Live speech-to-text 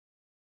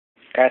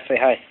Guys, say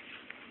hi.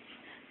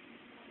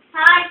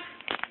 Hi.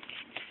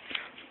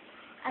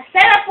 I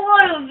set up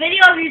a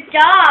video of your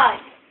dog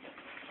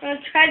on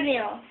a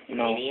treadmill, you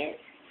No. idiot.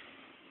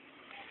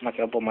 I'm not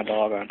gonna put my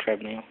dog on a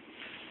treadmill.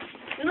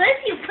 What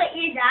if you put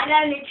your dog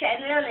on the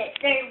treadmill and it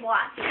started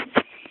walking?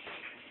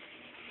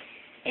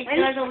 It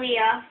does,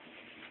 Aaliyah.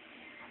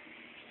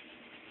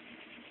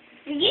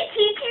 Did you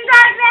teach your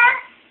dog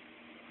that?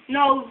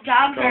 No,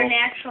 dogs No. are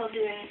natural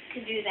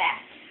to do that.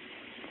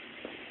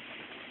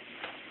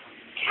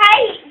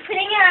 Try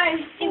putting it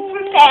on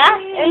super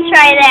fast and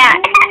try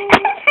that.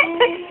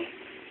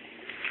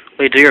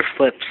 Wait, do your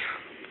flips.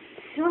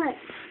 What?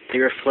 Do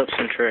your flips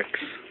and tricks.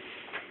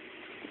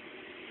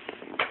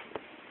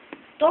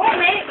 Don't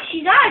make.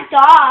 She's not a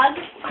dog.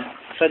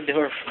 I said do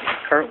her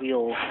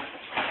cartwheels.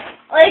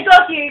 Let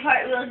go through your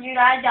cartwheels. You're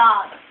not a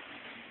dog.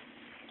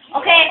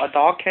 Okay. A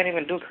dog can't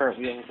even do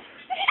cartwheels.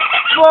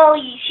 Well,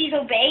 she's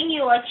obeying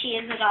you like she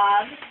is a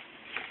dog.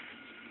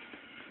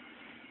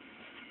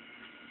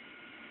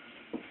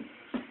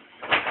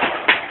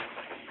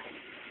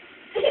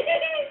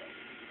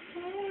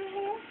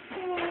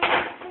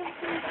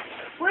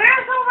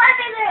 Where's the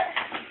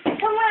weapon?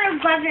 Somewhere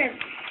above him.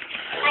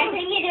 I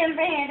think you didn't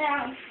bring it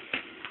down.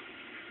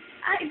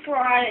 I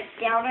brought it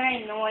down.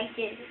 I know I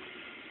did.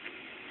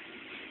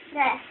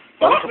 There.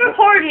 Don't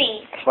record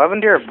me. What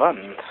happened to your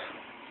buttons?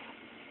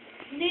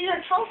 These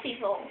are trophy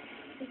holes.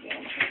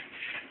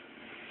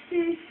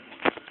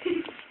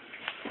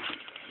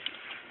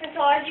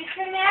 So as you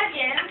can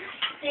imagine,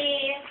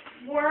 they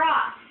were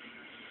off.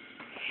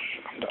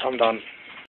 I'm done.